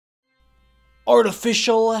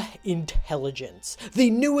Artificial intelligence, the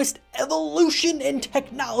newest evolution in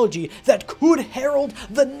technology that could herald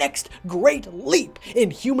the next great leap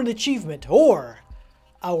in human achievement, or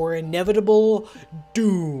our inevitable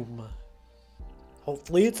doom.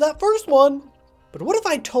 Hopefully it's that first one. But what if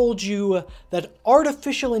I told you that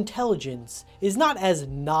artificial intelligence is not as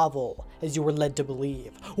novel as you were led to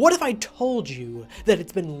believe? What if I told you that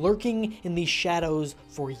it's been lurking in the shadows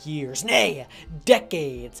for years, nay,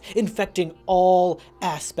 decades, infecting all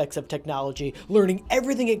aspects of technology, learning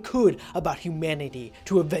everything it could about humanity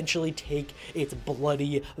to eventually take its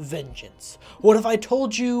bloody vengeance? What if I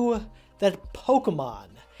told you that Pokemon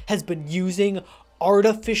has been using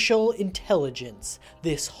artificial intelligence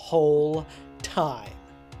this whole time,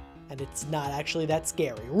 and it's not actually that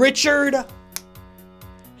scary? Richard,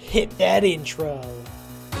 hit that intro.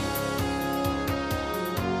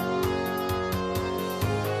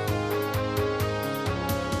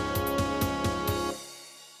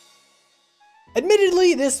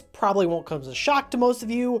 Admittedly, this probably won't come as a shock to most of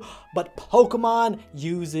you, but Pokemon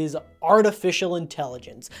uses artificial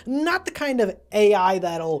intelligence. Not the kind of AI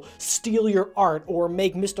that'll steal your art or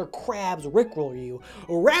make Mr. Krabs rickroll you.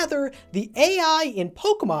 Rather, the AI in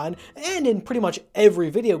Pokemon, and in pretty much every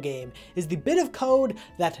video game, is the bit of code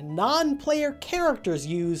that non-player characters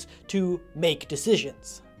use to make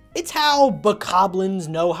decisions. It's how bokoblins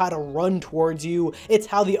know how to run towards you, it's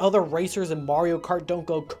how the other racers in Mario Kart don't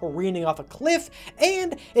go careening off a cliff,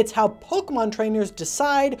 and it's how Pokemon trainers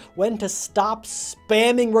decide when to stop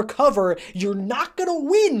spamming recover. You're not gonna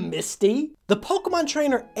win, Misty! The Pokemon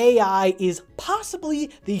Trainer AI is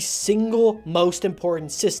possibly the single most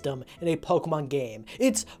important system in a Pokemon game.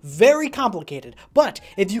 It's very complicated, but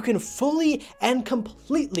if you can fully and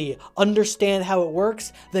completely understand how it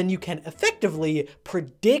works, then you can effectively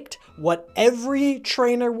predict what every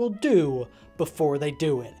trainer will do before they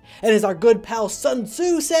do it. And as our good pal Sun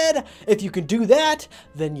Tzu said, if you can do that,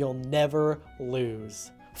 then you'll never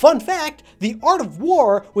lose. Fun fact, The Art of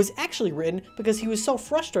War was actually written because he was so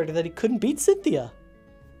frustrated that he couldn't beat Cynthia.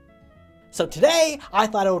 So today, I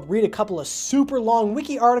thought I would read a couple of super long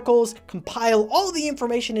wiki articles, compile all the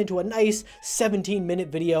information into a nice 17-minute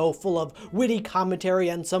video full of witty commentary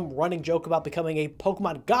and some running joke about becoming a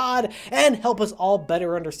Pokemon god, and help us all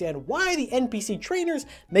better understand why the NPC trainers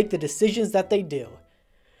make the decisions that they do.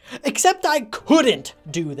 Except I couldn't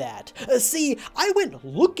do that. See, I went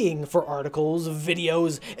looking for articles,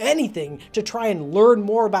 videos, anything to try and learn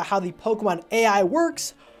more about how the Pokemon AI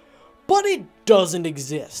works, but it doesn't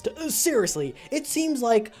exist. Seriously, it seems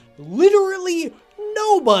like literally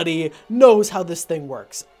nobody knows how this thing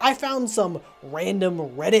works. I found some random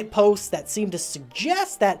Reddit posts that seem to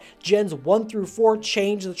suggest that Gens 1 through 4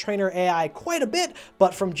 changed the trainer AI quite a bit,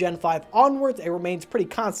 but from Gen 5 onwards it remains pretty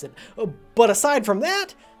constant. But aside from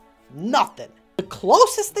that, nothing. The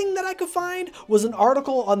closest thing that I could find was an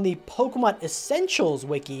article on the Pokemon Essentials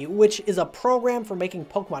wiki, which is a program for making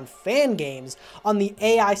Pokemon fan games on the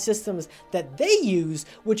AI systems that they use,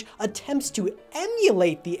 which attempts to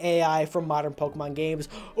emulate the AI from modern Pokemon games,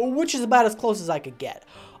 which is about as close as I could get.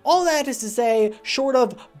 All that is to say, short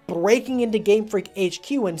of breaking into Game Freak HQ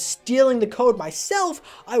and stealing the code myself,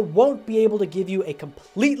 I won't be able to give you a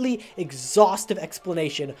completely exhaustive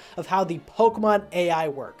explanation of how the Pokemon AI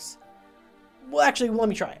works. Well, actually, let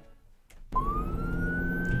me try it.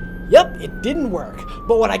 Yep, it didn't work,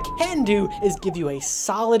 but what I can do is give you a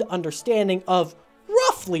solid understanding of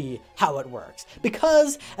roughly how it works.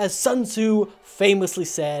 Because, as Sun Tzu famously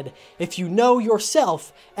said, if you know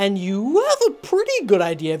yourself and you have a pretty good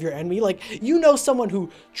idea of your enemy, like you know someone who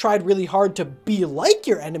tried really hard to be like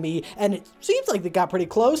your enemy and it seems like they got pretty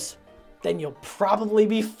close, then you'll probably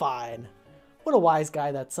be fine. What a wise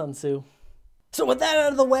guy that Sun Tzu. So with that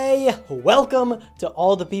out of the way, welcome to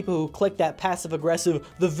all the people who clicked that passive-aggressive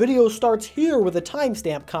 "the video starts here" with a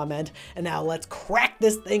timestamp comment, and now let's crack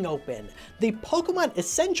this thing open. The Pokemon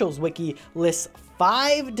Essentials wiki lists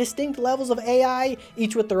 5 distinct levels of AI,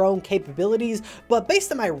 each with their own capabilities, but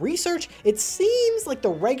based on my research, it seems like the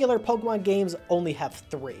regular Pokemon games only have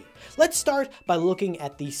 3. Let's start by looking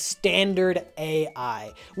at the standard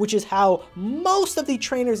AI, which is how most of the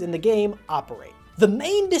trainers in the game operate. The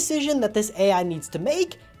main decision that this AI needs to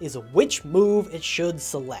make is which move it should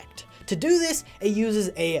select. To do this, it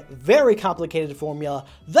uses a very complicated formula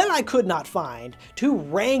that I could not find to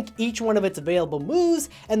rank each one of its available moves,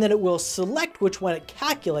 and then it will select which one it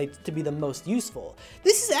calculates to be the most useful.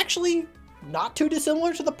 This is actually not too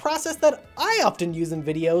dissimilar to the process that I often use in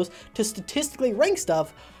videos to statistically rank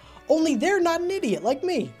stuff, only they're not an idiot like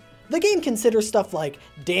me. The game considers stuff like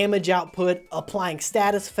damage output, applying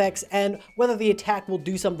status effects, and whether the attack will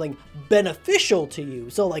do something beneficial to you.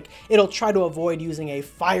 So like, it'll try to avoid using a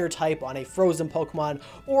fire type on a frozen Pokemon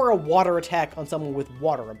or a water attack on someone with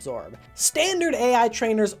water absorb. Standard AI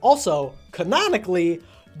trainers also, canonically,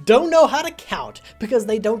 don't know how to count because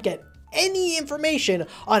they don't get any information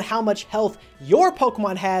on how much health your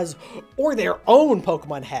Pokemon has or their own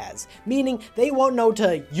Pokemon has, meaning they won't know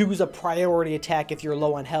to use a priority attack if you're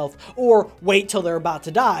low on health or wait till they're about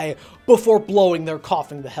to die before blowing their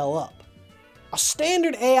coughing the hell up. A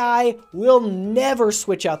standard AI will never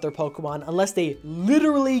switch out their Pokemon unless they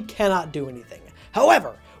literally cannot do anything.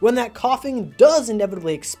 However, when that coughing does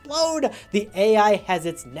inevitably explode, the AI has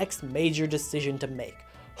its next major decision to make: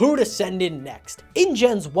 who to send in next. In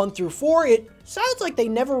Gens 1 through 4, it sounds like they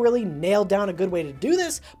never really nailed down a good way to do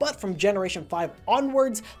this, but from Generation 5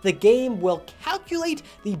 onwards, the game will calculate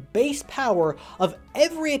the base power of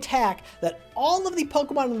every attack that all of the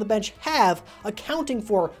Pokemon on the bench have, accounting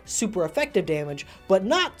for super effective damage, but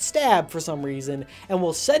not stab for some reason, and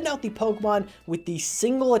will send out the Pokemon with the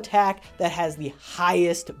single attack that has the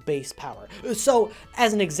highest base power. So,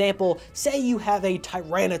 as an example, say you have a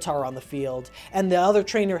Tyranitar on the field, and the other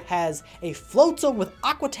trainer has a Floatzel with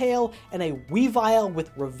Aqua Tail and a Weavile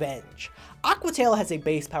with Revenge. Aqua Tail has a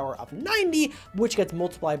base power of 90, which gets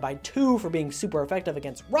multiplied by 2 for being super effective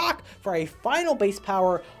against Rock, for a final base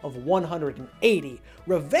power of 180.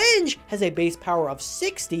 Revenge has a base power of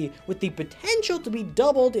 60, with the potential to be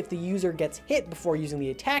doubled if the user gets hit before using the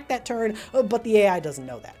attack that turn, but the AI doesn't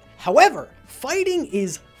know that. However, fighting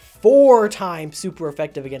is 4 times super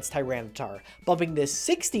effective against Tyranitar, bumping this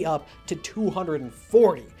 60 up to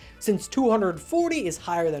 240. Since 240 is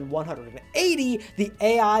higher than 180, the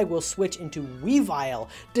AI will switch into Weavile,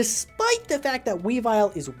 despite the fact that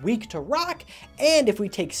Weavile is weak to Rock, and if we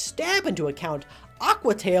take Stab into account,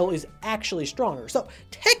 Aqua Tail is actually stronger. So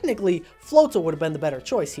technically, Floatzel would have been the better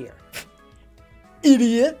choice here.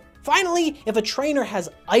 Idiot! Finally, if a trainer has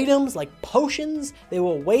items like potions, they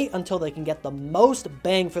will wait until they can get the most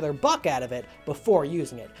bang for their buck out of it before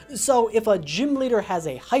using it. So if a gym leader has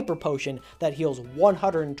a hyper potion that heals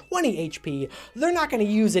 120 HP, they're not going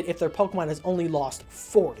to use it if their Pokemon has only lost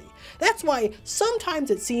 40. That's why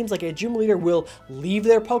sometimes it seems like a gym leader will leave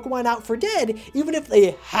their Pokemon out for dead even if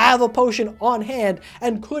they have a potion on hand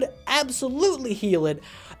and could absolutely heal it.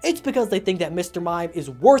 It's because they think that Mr. Mime is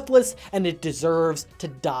worthless and it deserves to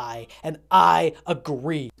die, and I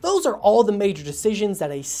agree. Those are all the major decisions that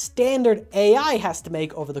a standard AI has to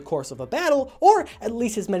make over the course of a battle, or at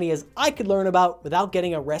least as many as I could learn about without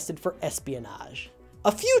getting arrested for espionage.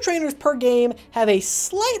 A few trainers per game have a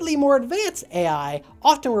slightly more advanced AI,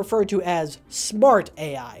 often referred to as smart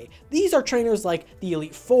AI. These are trainers like the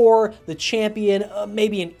Elite Four, the Champion,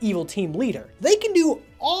 maybe an evil team leader. They can do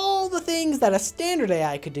all the things that a standard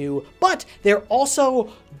AI could do, but they're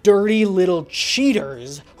also dirty little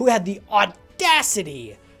cheaters who had the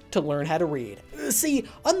audacity to learn how to read. See,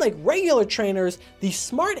 unlike regular trainers, the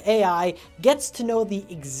smart AI gets to know the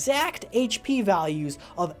exact HP values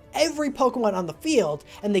of every Pokemon on the field,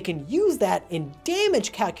 and they can use that in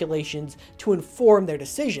damage calculations to inform their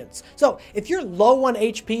decisions. So if you're low on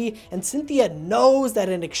HP and Cynthia knows that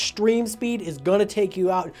an extreme speed is gonna take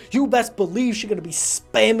you out, you best believe she's gonna be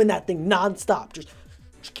spamming that thing non-stop.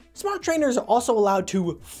 Smart trainers are also allowed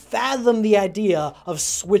to fathom the idea of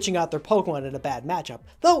switching out their Pokemon in a bad matchup,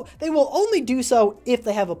 though they will only do so if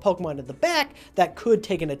they have a Pokemon in the back that could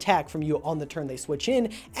take an attack from you on the turn they switch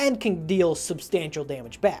in and can deal substantial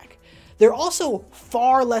damage back. They're also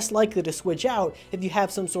far less likely to switch out if you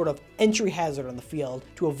have some sort of entry hazard on the field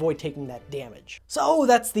to avoid taking that damage. So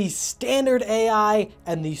that's the standard AI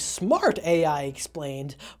and the smart AI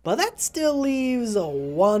explained, but that still leaves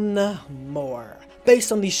one more.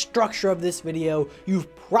 Based on the structure of this video,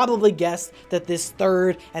 you've probably guessed that this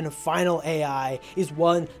third and final AI is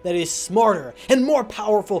one that is smarter and more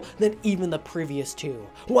powerful than even the previous two.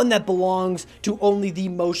 One that belongs to only the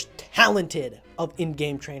most talented of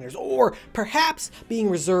in-game trainers, or perhaps being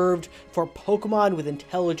reserved for Pokemon with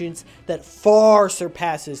intelligence that far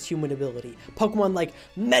surpasses human ability. Pokemon like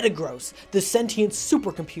Metagross, the sentient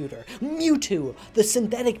supercomputer, Mewtwo, the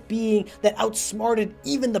synthetic being that outsmarted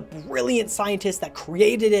even the brilliant scientist that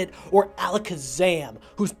created it, or Alakazam,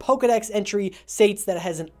 whose Pokedex entry states that it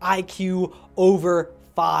has an IQ over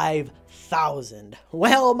 5,000.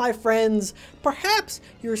 Well, my friends, perhaps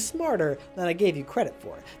you're smarter than I gave you credit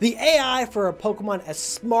for. The AI for a Pokemon as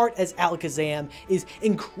smart as Alakazam is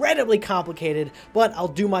incredibly complicated, but I'll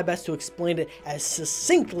do my best to explain it as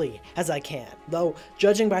succinctly as I can. Though,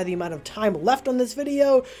 judging by the amount of time left on this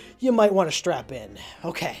video, you might want to strap in.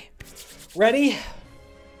 Okay, ready?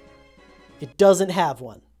 it doesn't have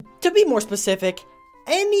one. To be more specific,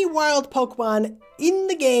 any wild Pokemon in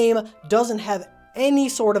the game doesn't have any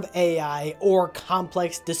sort of AI or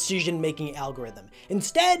complex decision-making algorithm.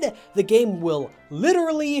 Instead, the game will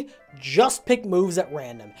literally just pick moves at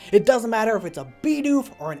random. It doesn't matter if it's a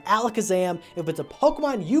Bidoof or an Alakazam, if it's a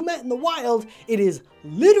Pokemon you met in the wild, it is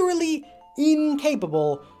literally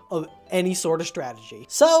incapable of any sort of strategy.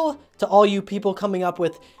 So, to all you people coming up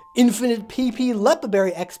with infinite PP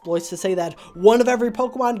Lepaberry exploits to say that one of every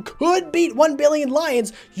Pokemon could beat 1 billion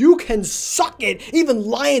lions, you can suck it! Even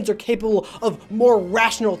lions are capable of more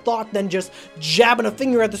rational thought than just jabbing a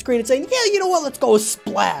finger at the screen and saying, yeah, you know what, let's go with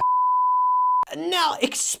Splash. Now,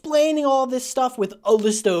 explaining all this stuff with a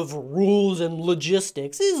list of rules and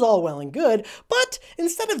logistics is all well and good, but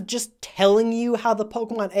instead of just telling you how the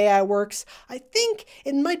Pokemon AI works, I think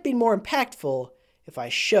it might be more impactful if I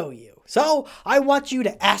show you. So, I want you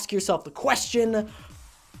to ask yourself the question,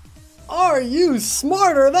 are you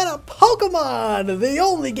smarter than a Pokemon? The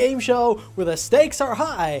only game show where the stakes are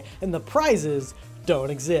high and the prizes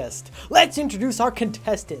don't exist. Let's introduce our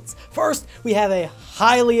contestants. First, we have a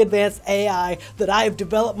highly advanced AI that I've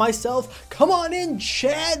developed myself. Come on in,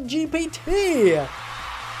 ChatGPT.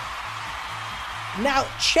 Now,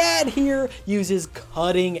 Chad here uses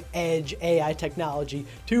cutting-edge AI technology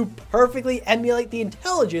to perfectly emulate the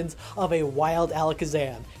intelligence of a wild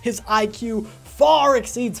Alakazam. His IQ far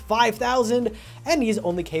exceeds 5,000, and he's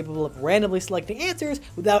only capable of randomly selecting answers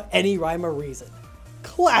without any rhyme or reason.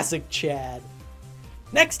 Classic Chad.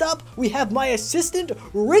 Next up, we have my assistant,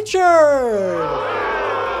 Richard!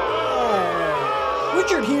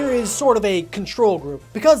 Richard here is sort of a control group,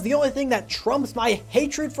 because the only thing that trumps my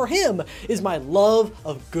hatred for him is my love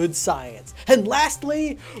of good science. And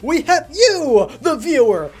lastly, we have you, the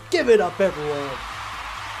viewer! Give it up, everyone!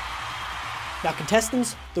 Now,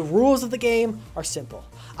 contestants, the rules of the game are simple.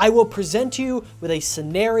 I will present you with a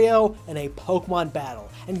scenario and a Pokemon battle,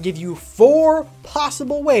 and give you 4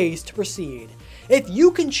 possible ways to proceed. If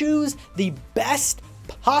you can choose the best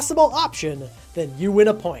possible option, then you win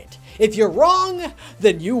a point. If you're wrong,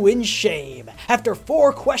 then you win shame. After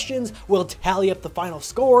 4 questions, we'll tally up the final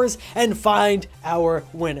scores and find our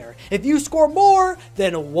winner. If you score more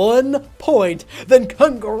than 1 point, then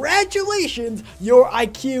congratulations, your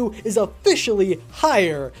IQ is officially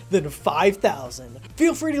higher than 5,000.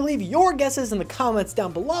 Feel free to leave your guesses in the comments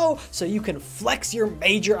down below so you can flex your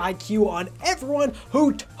major IQ on everyone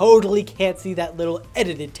who totally can't see that little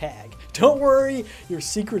edited tag. Don't worry, your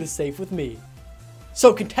secret is safe with me.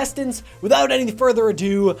 So contestants, without any further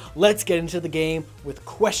ado, let's get into the game with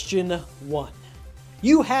question 1.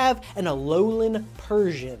 You have an Alolan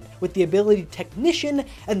Persian with the ability Technician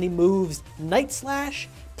and the moves Night Slash,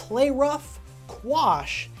 Play Rough,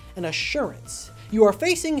 Quash, and Assurance. You are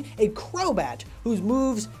facing a Crobat whose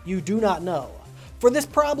moves you do not know. For this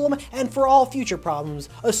problem, and for all future problems,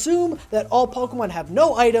 assume that all Pokemon have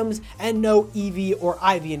no items and no EV or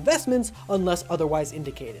IV investments unless otherwise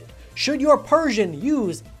indicated. Should your Persian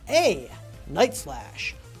use A, Night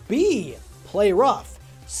Slash, B, Play Rough,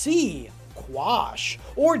 C, Quash,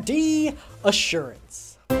 or D,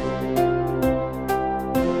 Assurance?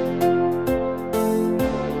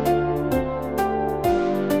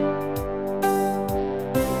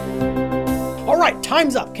 Alright,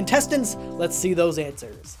 time's up. Contestants, let's see those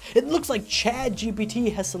answers. It looks like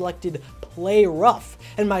ChatGPT has selected Play Rough,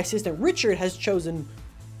 and my assistant Richard has chosen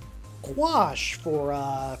Quash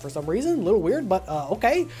for some reason. A little weird, but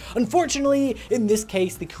okay. Unfortunately, in this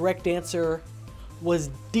case, the correct answer was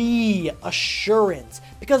D, Assurance.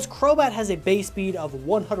 Because Crobat has a base speed of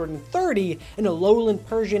 130 and Alolan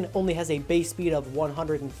Persian only has a base speed of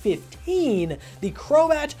 115, the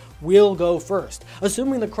Crobat will go first.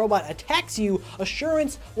 Assuming the Crobat attacks you,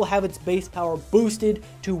 Assurance will have its base power boosted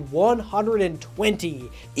to 120.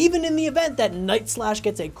 Even in the event that Night Slash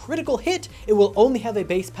gets a critical hit, it will only have a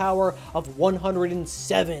base power of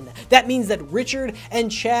 107. That means that Richard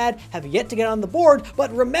and Chad have yet to get on the board,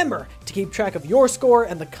 but remember to keep track of your score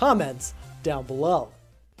in the comments down below.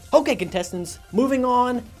 Okay, contestants, moving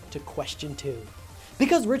on to question 2.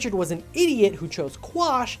 Because Richard was an idiot who chose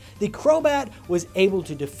Quash, the Crobat was able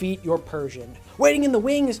to defeat your Persian. Waiting in the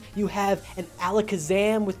wings, you have an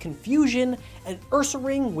Alakazam with Confusion, an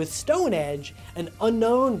Ursaring with Stone Edge, an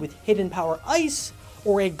Unknown with Hidden Power Ice,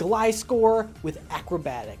 or a Gliscor with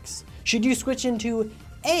Acrobatics. Should you switch into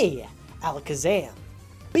A, Alakazam,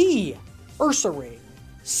 B, Ursaring,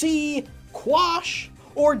 C, Quash,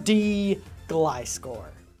 or D, Gliscor?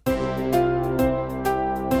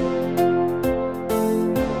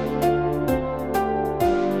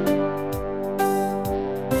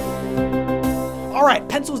 Alright,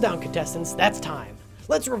 pencils down, contestants, that's time.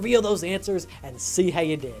 Let's reveal those answers and see how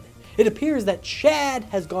you did. It appears that Chad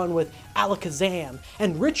has gone with Alakazam,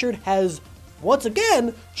 and Richard has once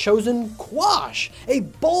again chosen Quash, a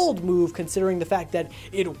bold move considering the fact that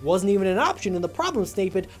it wasn't even an option in the problem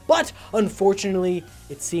statement, but unfortunately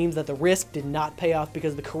it seems that the risk did not pay off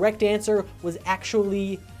because the correct answer was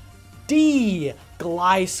actually D,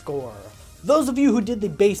 Gliscor. Those of you who did the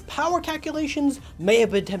base power calculations may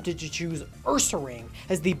have been tempted to choose Ursaring,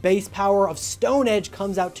 as the base power of Stone Edge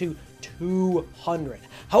comes out to 200.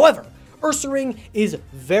 However, Ursaring is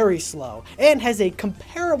very slow and has a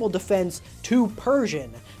comparable defense to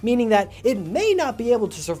Persian, meaning that it may not be able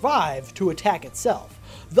to survive to attack itself.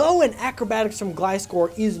 Though an acrobatics from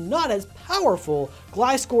Gliscor is not as powerful,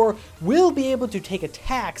 Gliscor will be able to take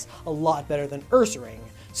attacks a lot better than Ursaring.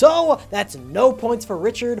 So that's no points for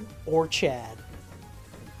Richard or Chad.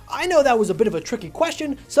 I know that was a bit of a tricky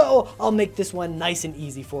question, so I'll make this one nice and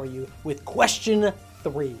easy for you with question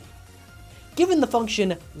 3. Given the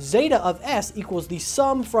function zeta of s equals the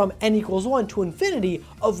sum from n equals 1 to infinity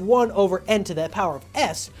of 1 over n to the power of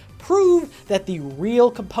s, prove that the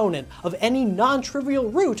real component of any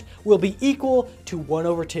non-trivial root will be equal to 1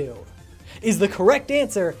 over 2. Is the correct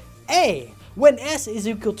answer A, when s is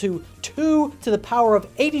equal to 2 to the power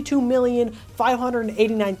of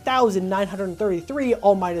 82,589,933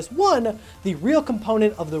 all minus 1, the real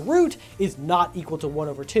component of the root is not equal to 1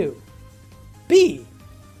 over 2. B,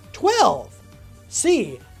 12.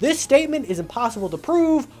 C, this statement is impossible to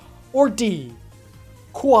prove. Or D,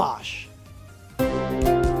 Quash.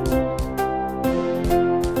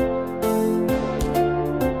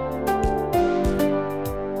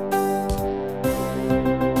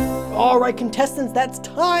 Alright contestants, that's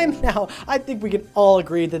time! Now, I think we can all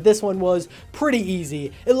agree that this one was pretty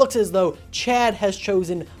easy. It looks as though Chad has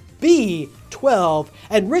chosen B, 12,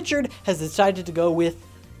 and Richard has decided to go with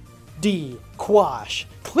D, Quash.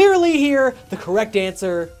 Clearly here, the correct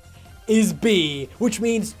answer is B, which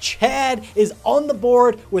means Chad is on the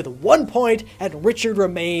board with 1 point and Richard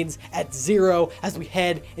remains at 0 as we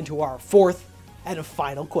head into our fourth and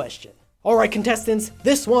final question. Alright contestants,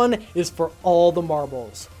 this one is for all the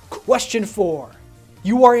marbles. Question 4.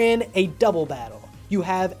 You are in a double battle. You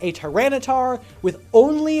have a Tyranitar with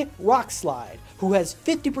only Rock Slide, who has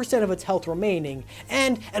 50% of its health remaining,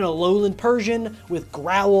 and an Alolan Persian with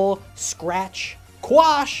Growl, Scratch,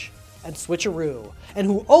 Quash, and Switcheroo, and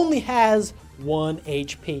who only has 1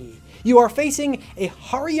 HP. You are facing a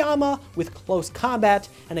Hariyama with Close Combat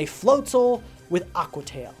and a Floatzel with Aqua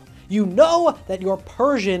Tail. You know that your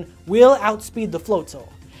Persian will outspeed the Floatzel.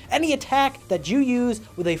 Any attack that you use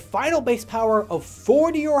with a final base power of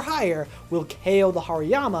 40 or higher will KO the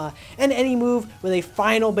Hariyama, and any move with a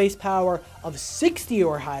final base power of 60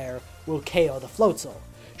 or higher will KO the Floatzel.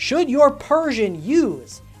 Should your Persian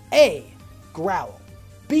use A, Growl,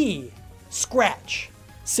 B, Scratch,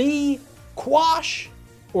 C, Quash,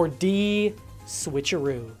 or D,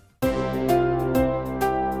 Switcheroo?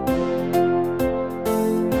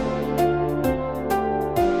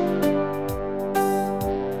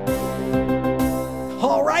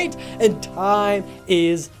 And time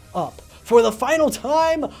is up. For the final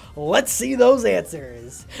time, let's see those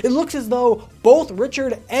answers. It looks as though both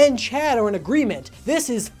Richard and Chad are in agreement. This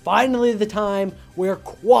is finally the time where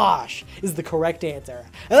Quash is the correct answer.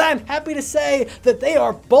 And I'm happy to say that they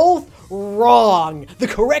are both wrong. The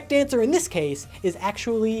correct answer in this case is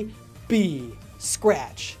actually B,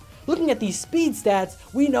 Scratch. Looking at these speed stats,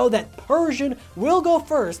 we know that Persian will go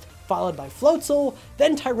first, followed by Floatzel,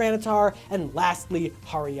 then Tyranitar, and lastly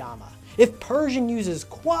Hariyama. If Persian uses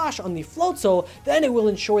Quash on the Floatzel, then it will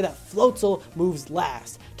ensure that Floatzel moves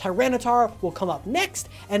last. Tyranitar will come up next,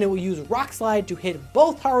 and it will use Rock Slide to hit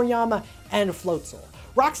both Hariyama and Floatzel.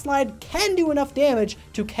 Rock Slide can do enough damage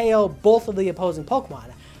to KO both of the opposing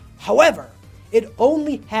Pokemon. However, it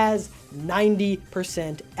only has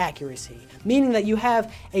 90% accuracy, meaning that you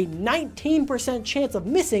have a 19% chance of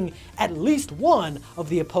missing at least one of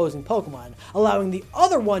the opposing Pokemon, allowing the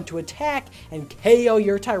other one to attack and KO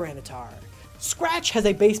your Tyranitar. Scratch has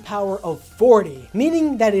a base power of 40,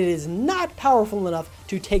 meaning that it is not powerful enough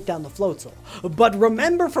to take down the Floatzel. But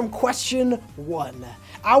remember from question 1,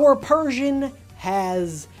 our Persian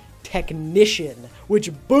has Technician, which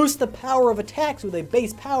boosts the power of attacks with a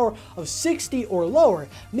base power of 60 or lower,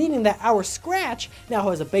 meaning that our Scratch now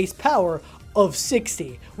has a base power of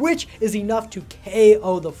 60, which is enough to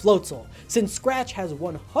KO the Floatzel. Since Scratch has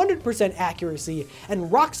 100% accuracy and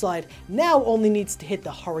Rock Slide now only needs to hit the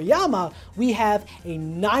Hariyama, we have a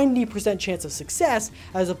 90% chance of success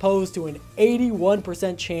as opposed to an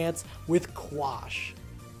 81% chance with Quash.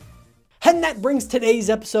 And that brings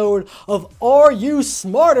today's episode of Are You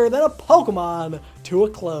Smarter Than a Pokemon to a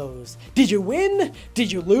close. Did you win?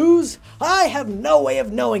 Did you lose? I have no way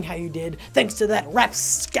of knowing how you did, thanks to that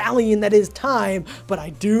rapscallion that is time, but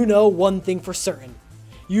I do know one thing for certain.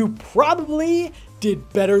 You probably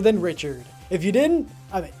did better than Richard. If you didn't,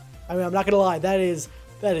 I mean, I'm not gonna lie, that is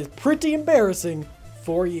pretty embarrassing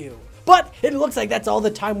for you. But it looks like that's all the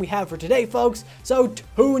time we have for today, folks. So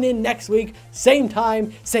tune in next week, same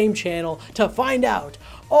time, same channel, to find out,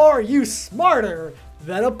 are you smarter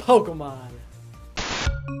than a Pokemon?